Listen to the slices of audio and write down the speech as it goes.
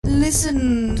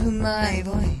Listen to my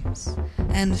voice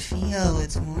and feel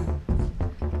its warmth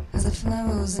as it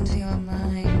flows into your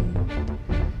mind.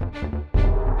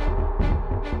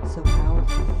 So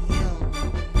powerful.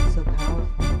 So powerful.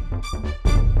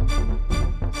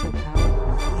 So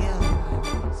powerful.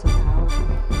 So powerful.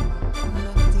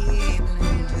 Look deep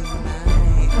into my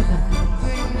eyes.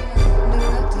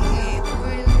 Look deep. Look deep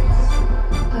into my eyes.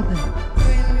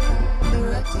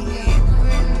 Directing your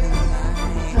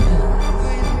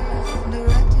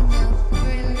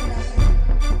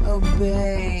oh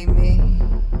baby,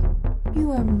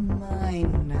 you are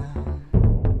mine now.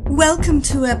 Welcome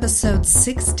to episode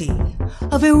 60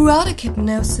 of Erotic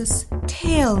Hypnosis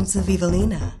Tales of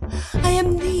Evilena. I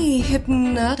am the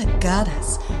hypnotic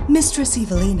goddess, Mistress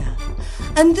Evilena,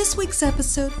 and this week's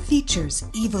episode features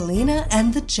Evilena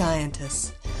and the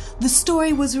Giantess. The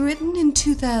story was written in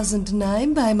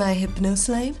 2009 by my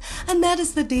hypnoslave, and that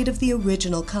is the date of the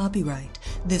original copyright.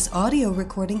 This audio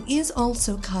recording is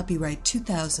also copyright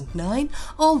 2009,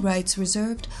 all rights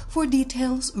reserved. For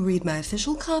details, read my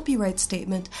official copyright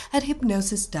statement at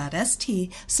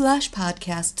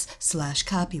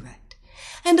hypnosis.st/podcasts/copyright.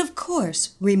 And of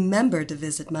course, remember to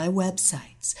visit my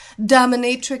websites.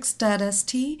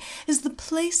 Dominatrix.st is the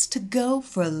place to go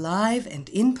for live and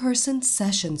in-person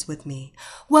sessions with me,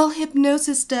 while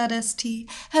Hypnosis.st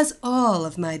has all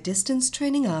of my distance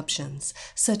training options,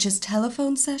 such as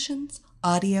telephone sessions,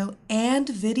 audio and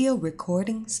video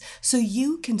recordings, so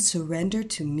you can surrender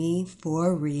to me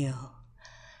for real.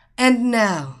 And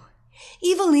now,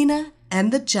 Evilena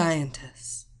and the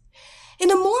Giantess.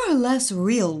 In a more or less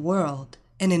real world,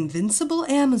 an invincible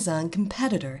Amazon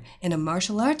competitor in a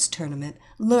martial arts tournament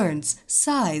learns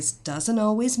size doesn't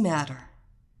always matter.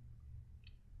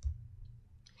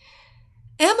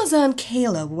 Amazon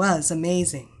Kayla was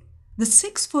amazing. The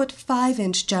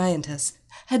 6'5" giantess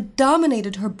had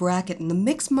dominated her bracket in the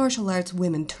mixed martial arts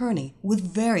women tourney with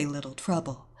very little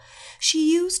trouble.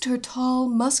 She used her tall,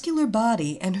 muscular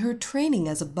body and her training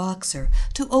as a boxer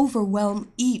to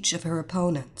overwhelm each of her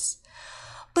opponents.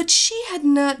 But she had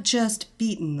not just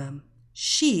beaten them,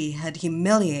 she had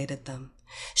humiliated them.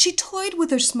 She toyed with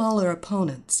her smaller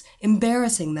opponents,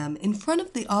 embarrassing them in front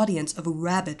of the audience of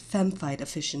rabid femfight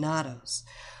aficionados.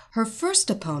 Her first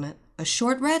opponent, a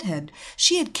short redhead,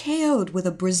 she had KO'd with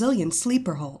a Brazilian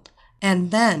sleeper hold.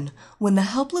 And then, when the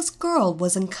helpless girl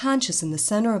was unconscious in the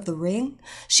center of the ring,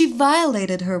 she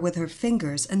violated her with her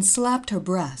fingers and slapped her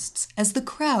breasts as the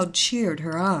crowd cheered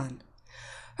her on.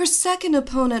 Her second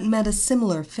opponent met a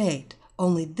similar fate,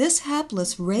 only this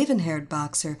hapless raven-haired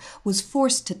boxer was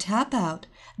forced to tap out,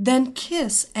 then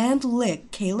kiss and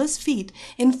lick Kayla's feet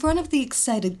in front of the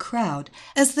excited crowd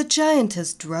as the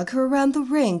giantess drug her around the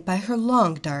ring by her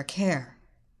long dark hair.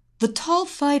 The tall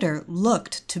fighter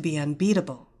looked to be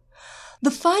unbeatable. The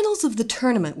finals of the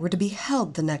tournament were to be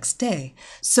held the next day,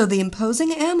 so the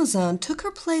imposing Amazon took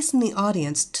her place in the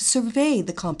audience to survey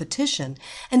the competition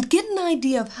and get an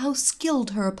idea of how skilled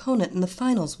her opponent in the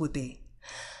finals would be.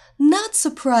 Not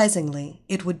surprisingly,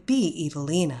 it would be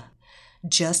Evilena.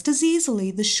 Just as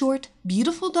easily, the short,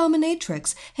 beautiful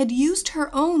dominatrix had used her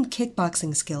own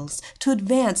kickboxing skills to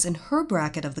advance in her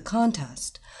bracket of the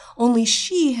contest. Only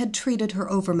she had treated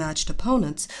her overmatched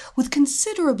opponents with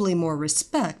considerably more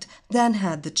respect than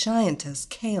had the giantess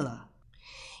Kayla.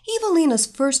 Evilena's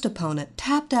first opponent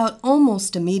tapped out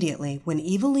almost immediately when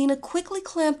Evilena quickly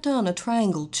clamped on a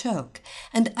triangle choke,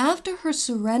 and after her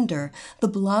surrender, the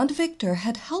blonde victor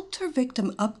had helped her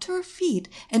victim up to her feet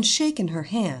and shaken her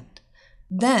hand.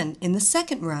 Then, in the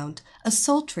second round, a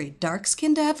sultry,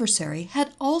 dark-skinned adversary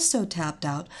had also tapped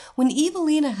out when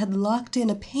Evilena had locked in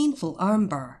a painful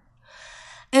armbar.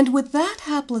 And with that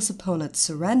hapless opponent's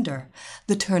surrender,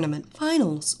 the tournament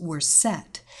finals were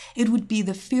set. It would be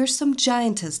the fearsome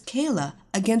giantess Kayla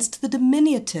against the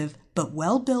diminutive but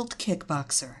well-built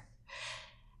kickboxer.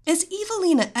 As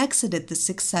Evilena exited the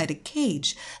six-sided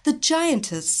cage, the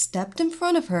giantess stepped in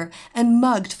front of her and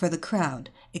mugged for the crowd,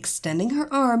 extending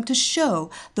her arm to show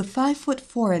the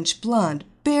 5'4" blonde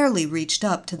barely reached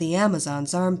up to the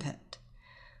Amazon's armpit.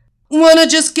 "Wanna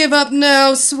just give up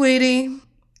now, sweetie?"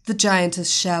 the giantess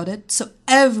shouted so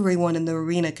everyone in the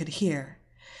arena could hear.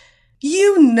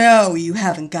 "You know you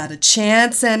haven't got a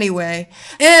chance anyway,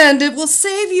 and it will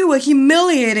save you a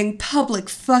humiliating public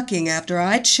fucking after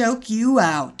I choke you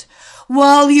out.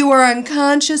 While you are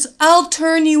unconscious, I'll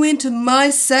turn you into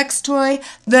my sex toy,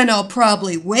 then I'll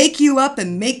probably wake you up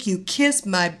and make you kiss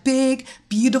my big,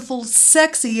 beautiful,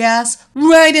 sexy ass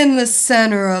right in the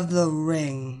center of the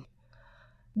ring."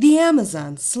 The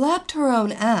Amazon slapped her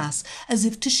own ass as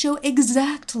if to show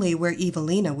exactly where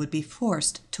Evilena would be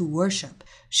forced to worship,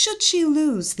 should she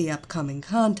lose the upcoming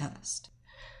contest.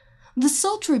 The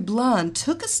sultry blonde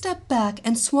took a step back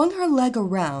and swung her leg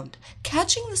around,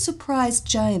 catching the surprised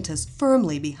giantess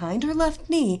firmly behind her left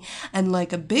knee, and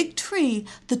like a big tree,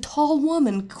 the tall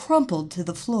woman crumpled to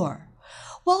the floor.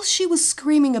 While she was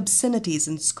screaming obscenities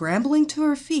and scrambling to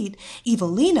her feet,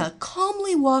 Evilena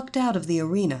calmly walked out of the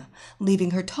arena,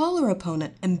 leaving her taller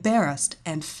opponent embarrassed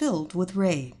and filled with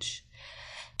rage.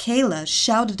 Kayla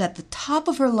shouted at the top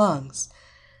of her lungs,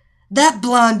 "That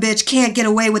blonde bitch can't get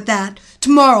away with that!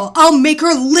 Tomorrow I'll make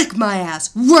her lick my ass,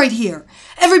 right here!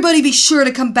 Everybody be sure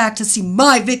to come back to see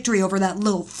my victory over that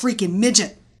little freaking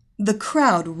midget!" The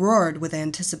crowd roared with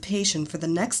anticipation for the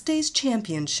next day's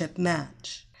championship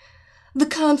match. The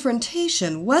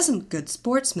confrontation wasn't good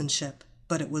sportsmanship,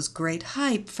 but it was great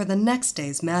hype for the next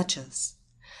day's matches.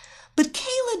 But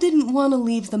Kayla didn't want to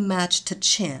leave the match to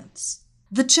chance.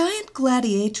 The giant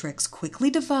gladiatrix quickly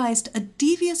devised a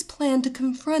devious plan to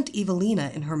confront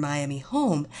Evilena in her Miami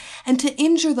home and to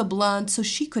injure the blonde so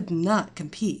she could not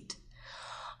compete.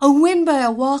 A win by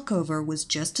a walkover was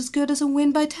just as good as a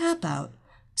win by tap-out,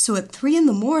 so at 3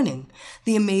 a.m,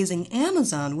 the amazing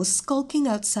Amazon was skulking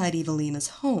outside Evelena's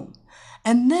home,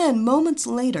 and then, moments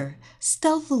later,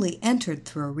 stealthily entered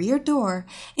through a rear door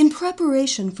in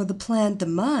preparation for the planned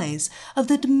demise of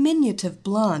the diminutive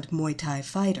blonde Muay Thai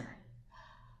fighter.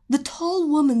 The tall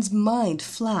woman's mind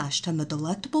flashed on the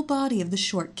delectable body of the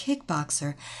short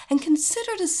kickboxer and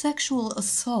considered a sexual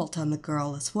assault on the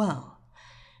girl as well.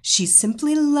 She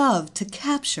simply loved to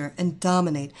capture and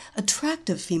dominate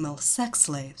attractive female sex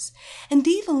slaves, and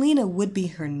Evilena would be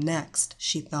her next,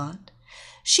 she thought.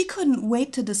 She couldn't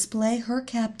wait to display her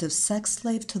captive sex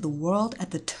slave to the world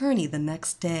at the tourney the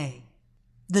next day.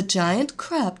 The giant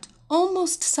crept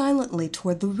almost silently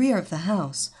toward the rear of the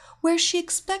house, where she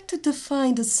expected to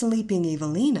find a sleeping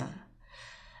Evilena.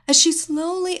 As she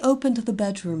slowly opened the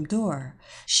bedroom door,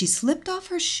 she slipped off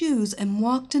her shoes and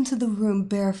walked into the room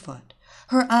barefoot,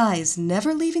 her eyes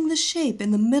never leaving the shape in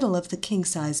the middle of the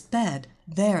king-sized bed,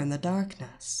 there in the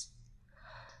darkness.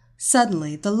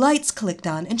 Suddenly, the lights clicked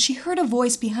on and she heard a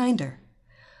voice behind her.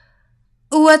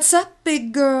 "What's up,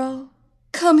 big girl?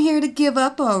 Come here to give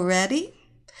up already?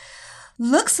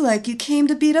 Looks like you came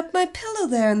to beat up my pillow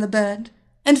there in the bed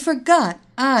and forgot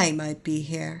I might be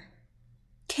here."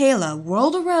 Kayla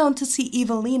whirled around to see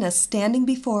Evilena standing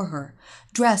before her,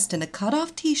 dressed in a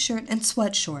cut-off t-shirt and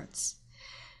sweatshorts.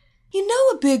 "You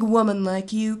know a big woman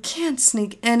like you can't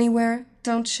sneak anywhere,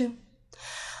 don't you?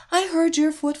 I heard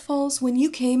your footfalls when you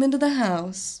came into the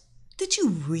house. Did you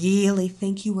really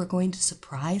think you were going to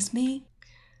surprise me?"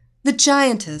 The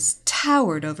giantess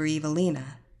towered over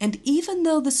Evilena, and even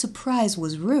though the surprise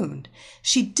was ruined,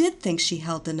 she did think she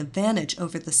held an advantage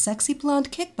over the sexy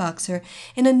blonde kickboxer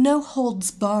in a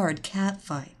no-holds-barred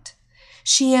catfight.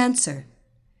 She answered,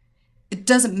 "It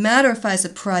doesn't matter if I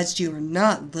surprised you or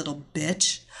not, little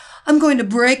bitch. I'm going to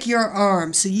break your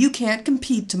arm so you can't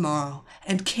compete tomorrow,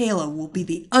 and Kayla will be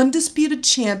the undisputed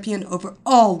champion over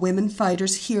all women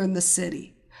fighters here in the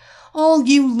city. All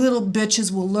you little bitches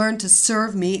will learn to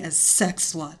serve me as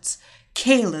sex sluts.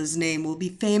 Kayla's name will be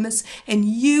famous, and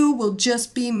you will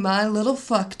just be my little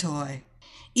fuck toy."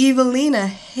 Evilena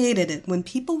hated it when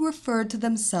people referred to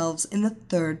themselves in the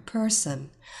third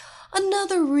person.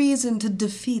 Another reason to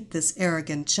defeat this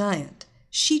arrogant giant.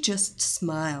 She just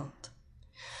smiled.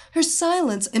 Her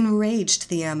silence enraged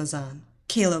the Amazon.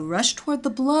 Kayla rushed toward the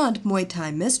blonde Muay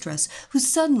Thai mistress, who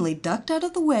suddenly ducked out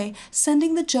of the way,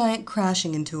 sending the giant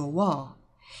crashing into a wall.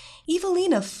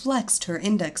 Evilena flexed her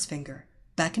index finger,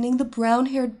 beckoning the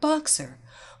brown-haired boxer,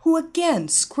 who again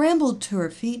scrambled to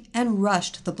her feet and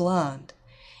rushed the blonde.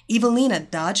 Evilena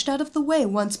dodged out of the way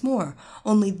once more,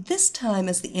 only this time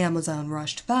as the Amazon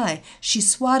rushed by, she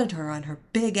swatted her on her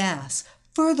big ass,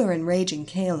 further enraging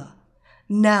Kayla.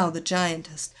 Now the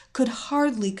giantess could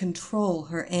hardly control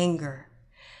her anger.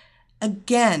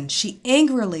 Again, she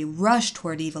angrily rushed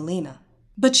toward Evilena,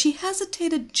 but she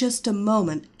hesitated just a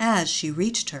moment as she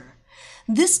reached her.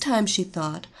 This time, she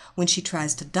thought, when she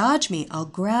tries to dodge me, I'll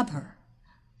grab her.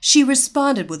 She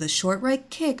responded with a short right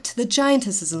kick to the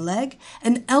giantess's leg,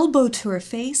 an elbow to her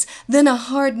face, then a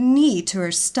hard knee to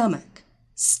her stomach.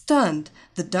 Stunned,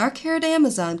 the dark-haired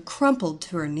Amazon crumpled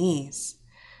to her knees.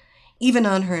 Even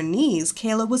on her knees,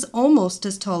 Kayla was almost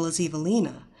as tall as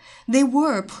Evilena. They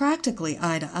were practically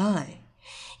eye to eye.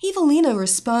 Evilena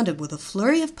responded with a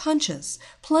flurry of punches,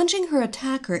 plunging her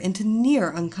attacker into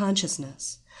near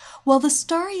unconsciousness. While the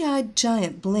starry-eyed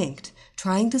giant blinked,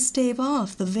 trying to stave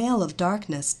off the veil of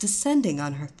darkness descending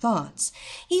on her thoughts,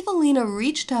 Evilena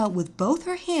reached out with both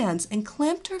her hands and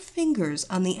clamped her fingers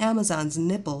on the Amazon's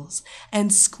nipples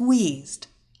and squeezed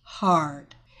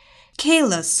hard.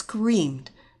 Kayla screamed,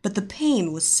 but the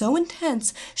pain was so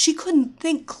intense she couldn't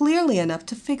think clearly enough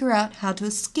to figure out how to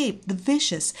escape the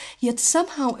vicious yet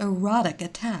somehow erotic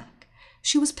attack.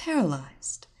 She was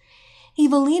paralyzed.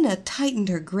 Evilena tightened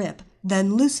her grip,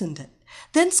 then loosened it,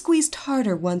 then squeezed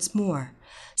harder once more,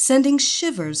 sending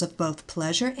shivers of both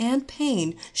pleasure and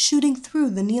pain shooting through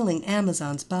the kneeling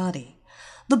Amazon's body.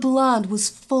 The blonde was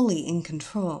fully in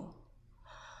control.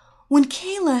 When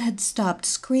Kayla had stopped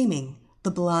screaming,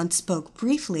 the blonde spoke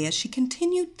briefly as she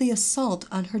continued the assault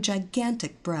on her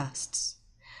gigantic breasts.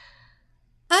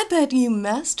 "I bet you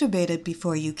masturbated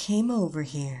before you came over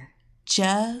here,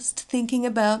 just thinking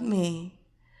about me.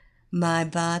 My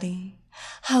body,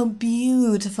 how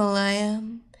beautiful I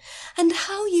am, and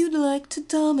how you'd like to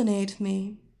dominate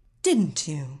me, didn't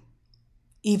you?"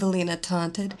 Evilena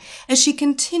taunted as she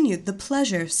continued the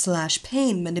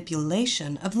pleasure/pain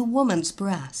manipulation of the woman's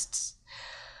breasts.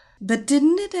 "But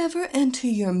didn't it ever enter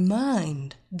your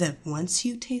mind that once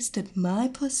you tasted my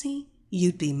pussy,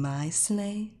 you'd be my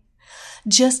slave?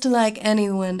 Just like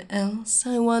anyone else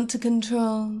I want to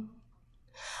control."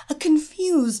 A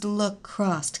confused look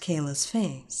crossed Kayla's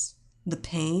face. The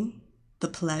pain, the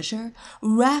pleasure,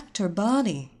 racked her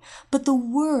body, but the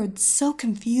words, so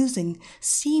confusing,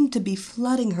 seemed to be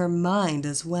flooding her mind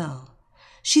as well.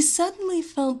 She suddenly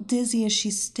felt dizzy as she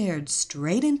stared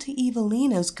straight into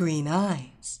Evelena's green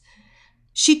eyes.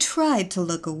 She tried to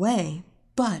look away,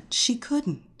 but she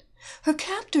couldn't. Her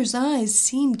captor's eyes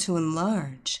seemed to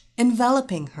enlarge,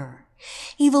 enveloping her.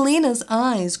 Evelena's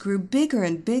eyes grew bigger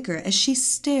and bigger as she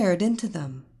stared into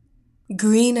them.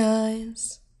 Green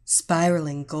eyes,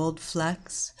 spiraling gold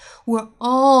flecks, were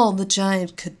all the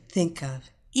giant could think of,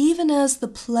 even as the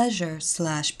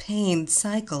pleasure/pain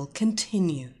cycle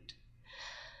continued.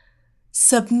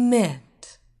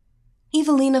 "Submit,"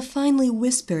 Evilena finally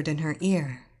whispered in her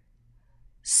ear.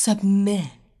 "Submit."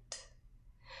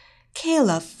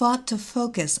 Kayla fought to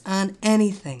focus on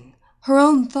anything. Her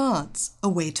own thoughts, a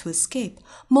way to escape,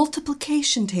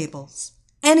 multiplication tables,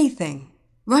 anything.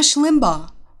 Rush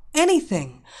Limbaugh,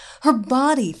 anything. Her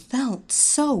body felt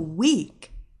so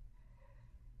weak.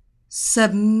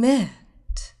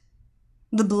 "Submit,"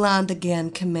 the blonde again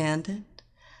commanded.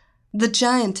 The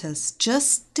giantess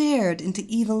just stared into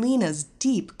Evelena's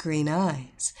deep green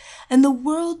eyes, and the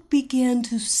world began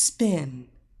to spin.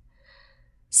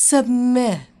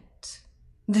 "Submit,"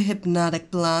 the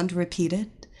hypnotic blonde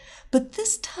repeated, but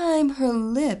this time her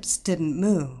lips didn't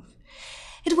move.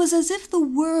 It was as if the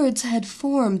words had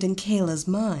formed in Kayla's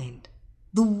mind.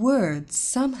 The words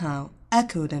somehow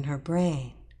echoed in her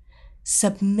brain.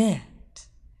 Submit.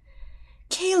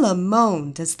 Kayla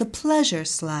moaned as the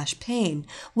pleasure/pain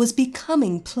was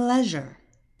becoming pleasure,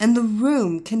 and the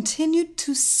room continued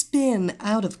to spin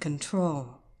out of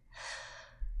control.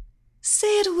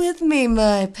 "Say it with me,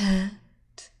 my pet.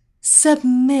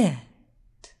 Submit.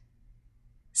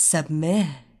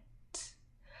 Submit.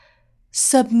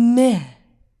 Submit."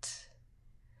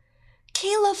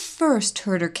 Kayla first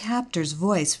heard her captor's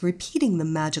voice repeating the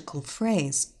magical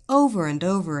phrase over and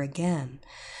over again.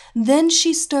 Then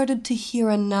she started to hear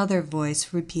another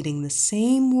voice repeating the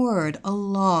same word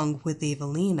along with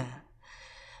Evilena.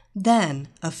 Then,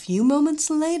 a few moments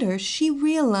later, she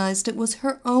realized it was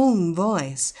her own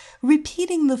voice,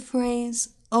 repeating the phrase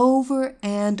over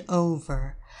and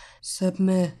over.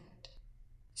 "Submit.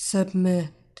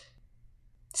 Submit.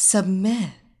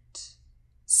 Submit.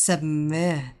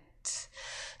 Submit.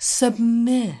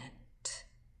 Submit."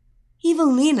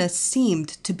 Evilena seemed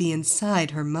to be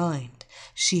inside her mind.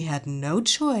 She had no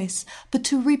choice but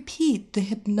to repeat the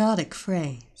hypnotic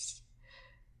phrase.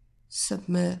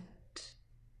 "Submit.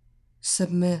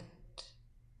 Submit.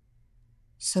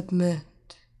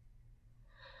 Submit."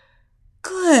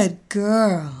 Good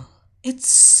girl. It's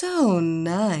so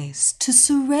nice to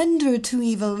surrender to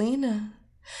Evilena,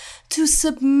 to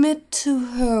submit to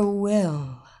her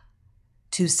will,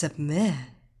 to submit.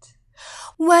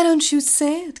 Why don't you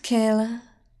say it, Kayla?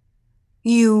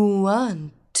 You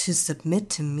want to submit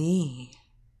to me.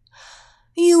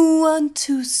 You want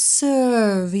to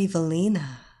serve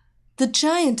Evilena. The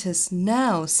giantess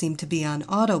now seemed to be on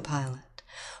autopilot.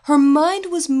 Her mind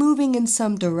was moving in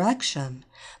some direction,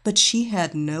 but she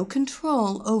had no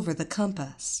control over the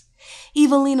compass.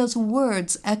 Evelena's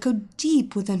words echoed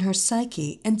deep within her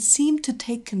psyche and seemed to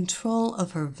take control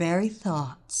of her very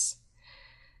thoughts.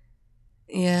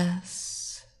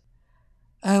 "Yes,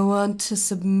 I want to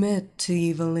submit to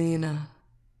Evilena.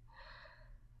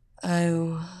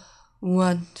 I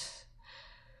want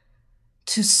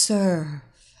to serve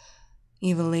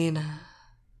Evilena."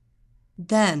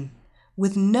 Then,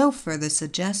 with no further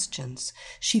suggestions,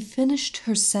 she finished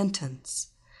her sentence.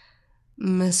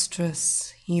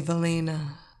 "Mistress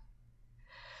Evilena."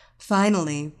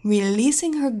 Finally,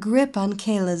 releasing her grip on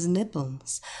Kayla's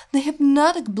nipples, the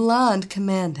hypnotic blonde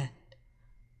commanded,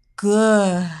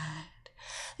 "Good.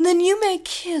 Then you may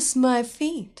kiss my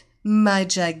feet, my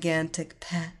gigantic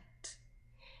pet."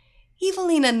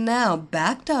 Evilena now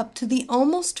backed up to the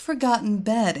almost forgotten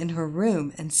bed in her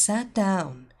room and sat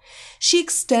down. She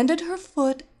extended her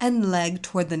foot and leg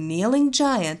toward the kneeling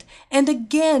giant and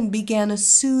again began a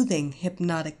soothing,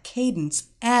 hypnotic cadence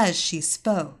as she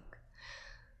spoke.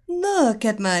 "Look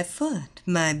at my foot,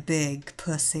 my big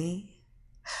pussy.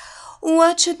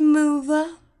 Watch it move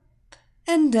up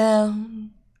and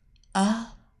down,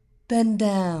 up and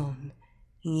down.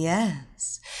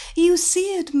 Yes, you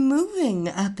see it moving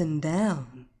up and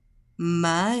down.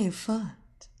 My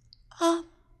foot, up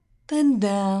and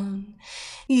down.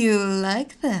 You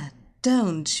like that,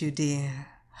 don't you, dear?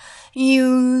 You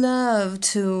love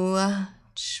to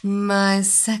watch my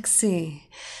sexy,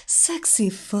 sexy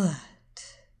foot."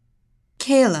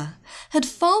 Kayla had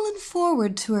fallen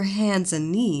forward to her hands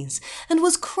and knees and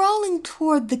was crawling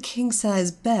toward the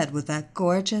king-size bed with that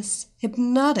gorgeous,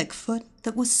 hypnotic foot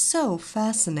that was so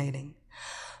fascinating.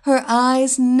 Her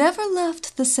eyes never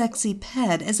left the sexy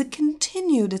ped as it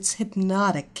continued its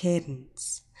hypnotic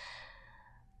cadence.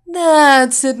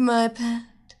 "That's it, my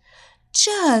pet.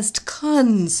 Just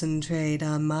concentrate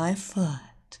on my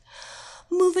foot,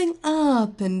 moving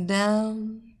up and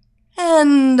down,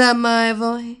 and at my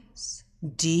voice,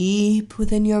 deep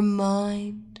within your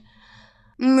mind.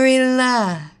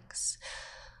 Relax.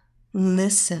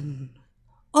 Listen.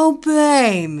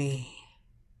 Obey me.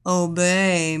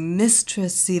 Obey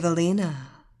Mistress Evilena."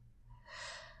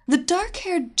 The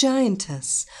dark-haired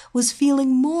giantess was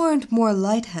feeling more and more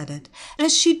lightheaded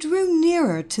as she drew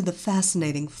nearer to the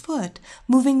fascinating foot,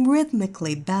 moving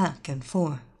rhythmically back and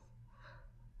forth.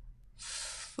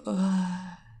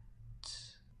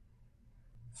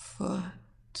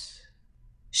 Foot,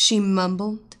 she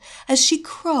mumbled as she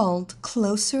crawled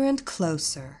closer and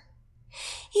closer.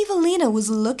 Evilena was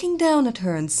looking down at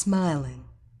her and smiling.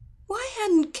 Why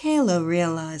hadn't Kayla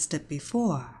realized it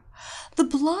before? The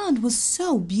blonde was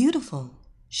so beautiful.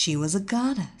 She was a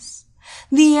goddess.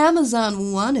 The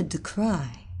Amazon wanted to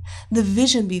cry. The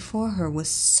vision before her was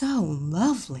so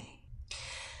lovely.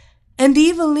 And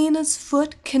Evelena's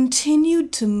foot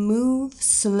continued to move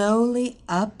slowly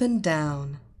up and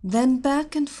down, then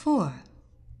back and forth.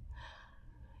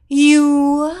 "You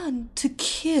want to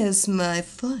kiss my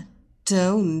foot,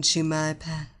 don't you, my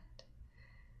pet?"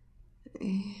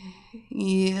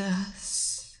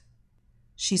 "Yes,"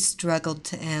 she struggled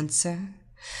to answer.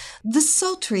 The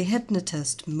sultry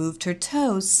hypnotist moved her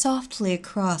toes softly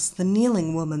across the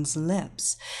kneeling woman's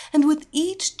lips, and with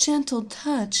each gentle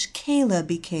touch, Kayla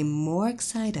became more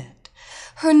excited.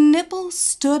 Her nipples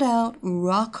stood out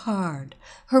rock hard,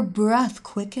 her breath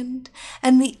quickened,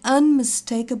 and the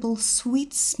unmistakable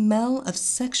sweet smell of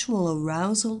sexual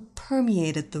arousal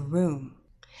permeated the room.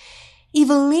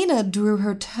 Evilena drew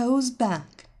her toes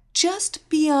back, just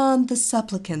beyond the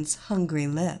supplicant's hungry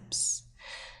lips.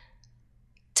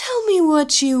 "Tell me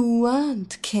what you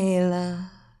want,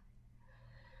 Kayla."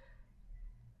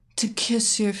 "To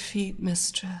kiss your feet,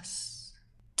 mistress,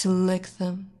 to lick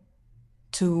them,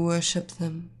 to worship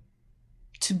them,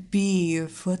 to be your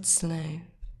foot slave."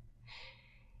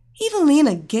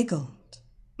 Evilena giggled.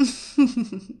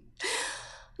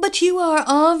 "But you are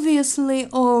obviously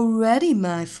already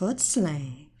my foot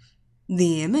slave.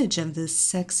 The image of this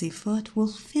sexy foot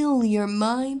will fill your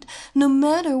mind no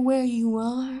matter where you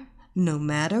are, no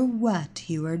matter what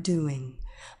you are doing.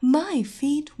 My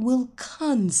feet will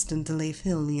constantly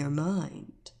fill your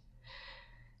mind."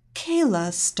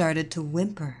 Kayla started to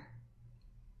whimper.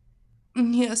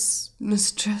 "Yes,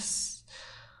 mistress,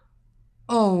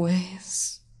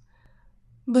 always.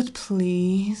 But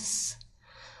please,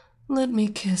 let me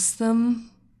kiss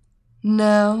them.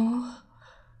 Now,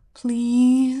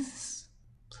 please,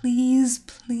 please,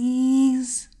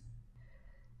 please."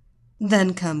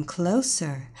 "Then come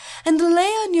closer and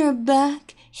lay on your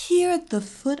back here at the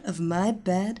foot of my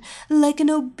bed like an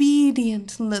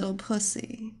obedient little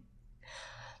pussy."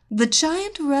 The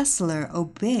giant wrestler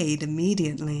obeyed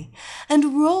immediately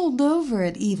and rolled over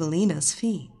at Evelena's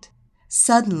feet.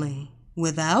 Suddenly,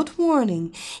 without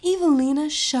warning, Evilena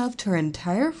shoved her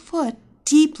entire foot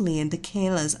deeply into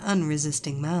Kayla's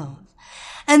unresisting mouth,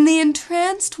 and the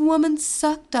entranced woman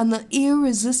sucked on the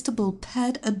irresistible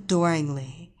pet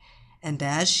adoringly. And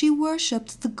as she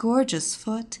worshipped the gorgeous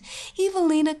foot,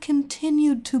 Evilena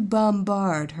continued to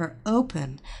bombard her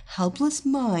open, helpless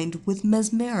mind with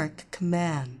mesmeric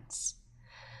commands.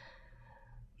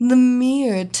 "The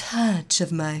mere touch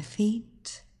of my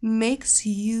feet makes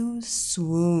you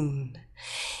swoon.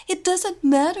 It doesn't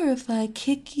matter if I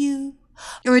kick you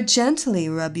or gently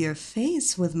rub your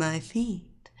face with my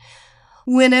feet.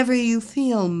 Whenever you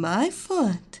feel my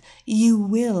foot, you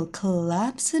will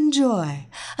collapse in joy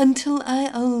until I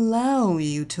allow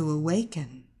you to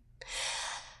awaken.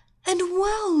 And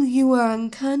while you are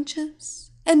unconscious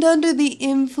and under the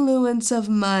influence of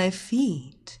my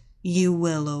feet, you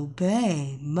will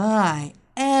obey my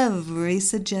every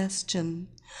suggestion,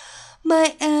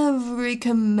 my every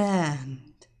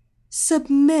command.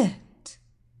 Submit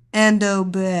and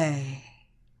obey.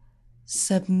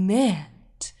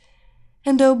 Submit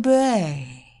and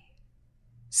obey.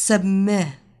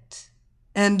 Submit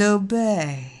and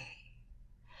obey.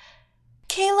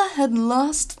 Kayla had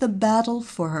lost the battle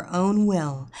for her own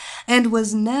will and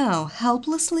was now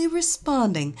helplessly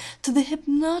responding to the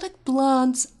hypnotic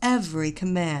blonde's every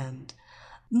command.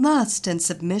 Lust and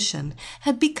submission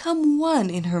had become one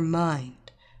in her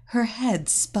mind. Her head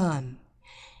spun.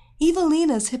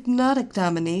 Evelena's hypnotic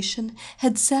domination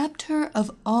had sapped her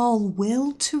of all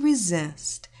will to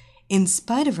resist. In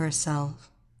spite of herself,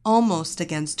 almost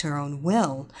against her own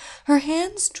will, her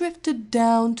hands drifted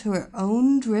down to her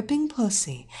own dripping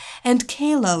pussy, and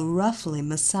Kayla roughly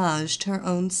massaged her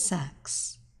own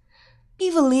sex.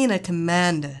 Evilena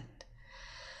commanded,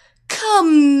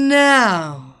 "Come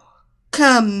now!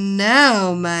 Come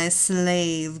now, my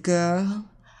slave girl!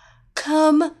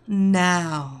 Come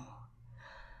now!"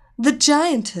 The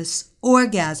giantess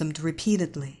orgasmed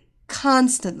repeatedly,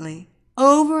 constantly,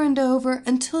 over and over,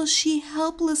 until she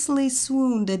helplessly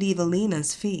swooned at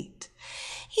Evelena's feet.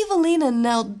 Evilena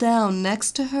knelt down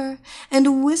next to her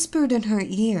and whispered in her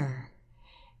ear,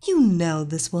 "You know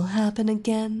this will happen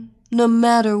again, no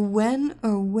matter when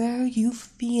or where you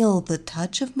feel the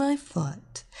touch of my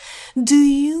foot. Do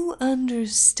you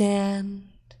understand?"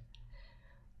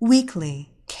 Weakly,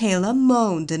 Kayla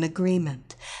moaned in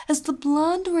agreement as the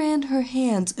blonde ran her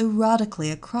hands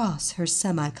erotically across her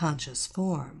semi-conscious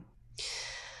form.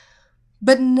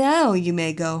 "But now you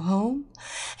may go home,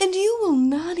 and you will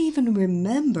not even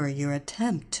remember your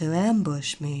attempt to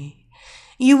ambush me.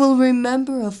 You will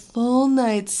remember a full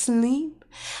night's sleep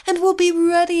and will be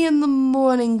ready in the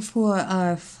morning for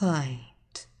our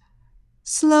fight."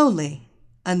 Slowly,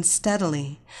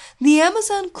 unsteadily, the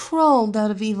Amazon crawled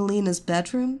out of Evelena's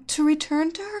bedroom to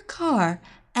return to her car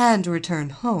and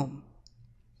return home.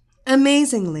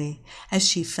 Amazingly, as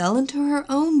she fell into her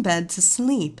own bed to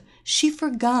sleep, she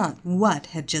forgot what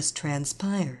had just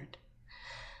transpired.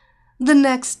 The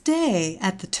next day,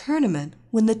 at the tournament,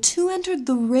 when the two entered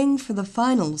the ring for the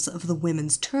finals of the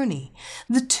women's tourney,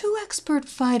 the two expert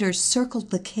fighters circled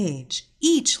the cage,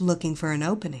 each looking for an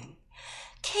opening.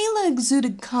 Kayla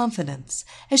exuded confidence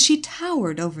as she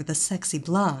towered over the sexy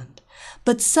blonde.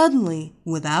 But suddenly,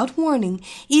 without warning,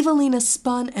 Evilena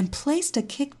spun and placed a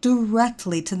kick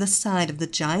directly to the side of the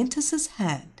giantess's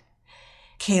head.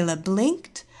 Kayla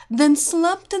blinked, then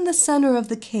slumped in the center of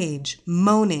the cage,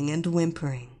 moaning and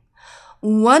whimpering.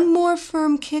 One more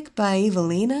firm kick by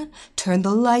Evilena turned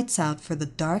the lights out for the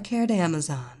dark-haired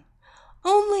Amazon.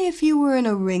 Only if you were in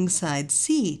a ringside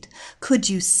seat could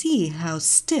you see how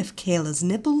stiff Kayla's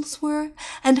nipples were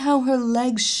and how her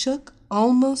legs shook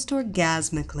almost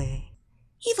orgasmically.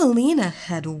 Evilena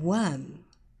had won.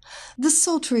 The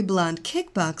sultry blonde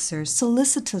kickboxer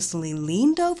solicitously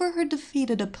leaned over her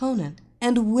defeated opponent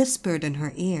and whispered in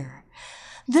her ear.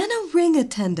 Then a ring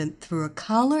attendant threw a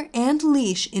collar and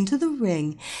leash into the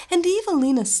ring, and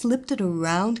Evilena slipped it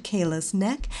around Kayla's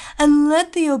neck and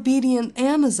led the obedient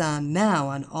Amazon, now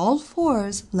on all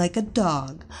fours like a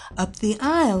dog, up the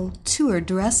aisle to her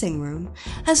dressing room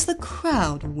as the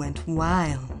crowd went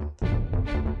wild.